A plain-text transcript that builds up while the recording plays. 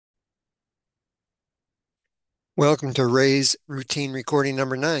Welcome to Ray's routine recording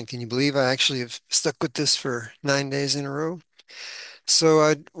number 9. Can you believe I actually have stuck with this for 9 days in a row? So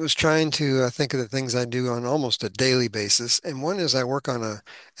I was trying to think of the things I do on almost a daily basis, and one is I work on a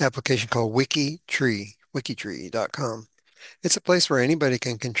application called wikitree.com. It's a place where anybody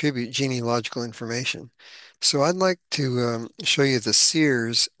can contribute genealogical information. So I'd like to show you the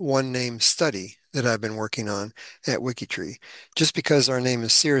Sears one name study that I've been working on at Wikitree. Just because our name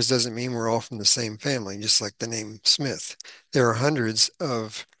is Sears doesn't mean we're all from the same family, just like the name Smith. There are hundreds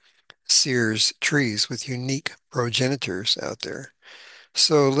of Sears trees with unique progenitors out there.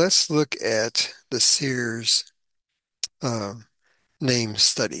 So let's look at the Sears uh, name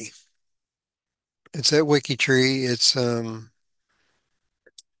study. It's at Wikitree.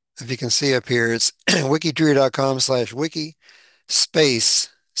 If you can see up here, it's wikitree.com/wiki space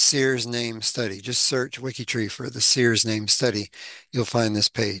Sears name study. Just search Wikitree for the Sears name study. You'll find this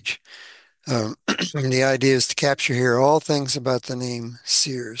page. The idea is to capture here all things about the name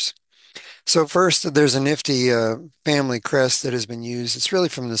Sears. So first, there's a nifty family crest that has been used. It's really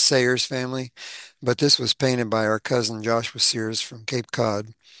from the Sayers family, but this was painted by our cousin Joshua Sears from Cape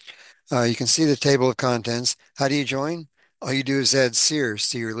Cod. You can see the table of contents. How do you join? All you do is add Sears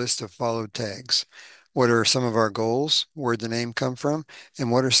to your list of followed tags. What are some of our goals? Where'd the name come from?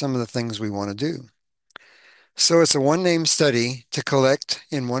 And what are some of the things we want to do? So it's a one name study to collect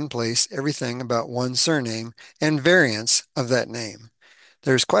in one place everything about one surname and variants of that name.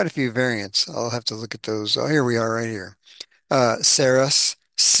 There's quite a few variants. I'll have to look at those. Oh, here we are right here. Saras,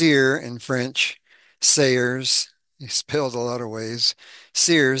 Sear in French, Sayers, spelled a lot of ways.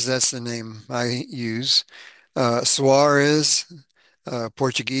 Sears, that's the name I use. Suarez,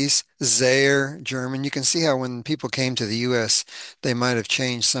 Portuguese, Zaire, German. You can see how when people came to the U.S., they might have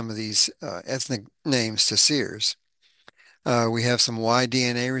changed some of these ethnic names to Sears. We have some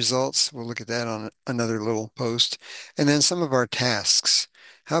Y-DNA results. We'll look at that on another little post. And then some of our tasks.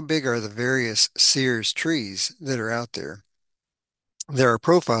 How big are the various Sears trees that are out there? There are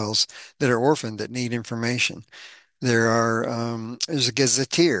profiles that are orphaned that need information. There's a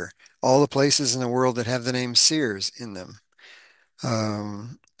gazetteer, all the places in the world that have the name Sears in them.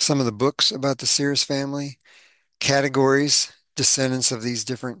 Some of the books about the Sears family, categories, descendants of these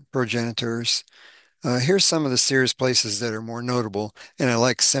different progenitors. Here's some of the Sears places that are more notable, and I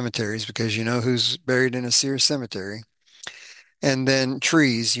like cemeteries because you know who's buried in a Sears cemetery. And then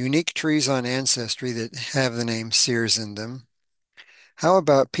trees, unique trees on Ancestry that have the name Sears in them. How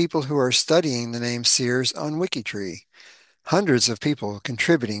about people who are studying the name Sears on WikiTree? Hundreds of people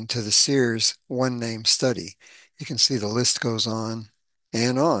contributing to the Sears one name study. You can see the list goes on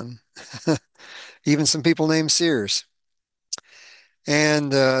and on. Even some people named Sears.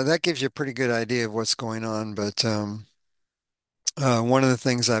 And that gives you a pretty good idea of what's going on. But one of the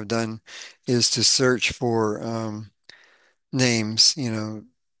things I've done is to search for names, the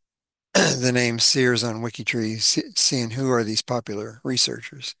name Sears on WikiTree, seeing who are these popular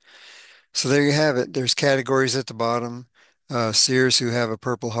researchers. So there you have it. There's categories at the bottom. Sears who have a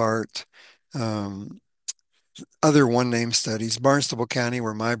Purple Heart. Um, Other one name studies, Barnstable County,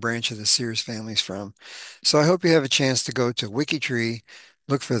 where my branch of the Sears family is from. So I hope you have a chance to go to WikiTree,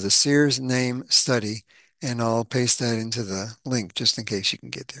 look for the Sears name study, and I'll paste that into the link just in case you can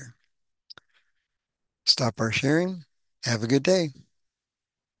get there. Stop our sharing. Have a good day.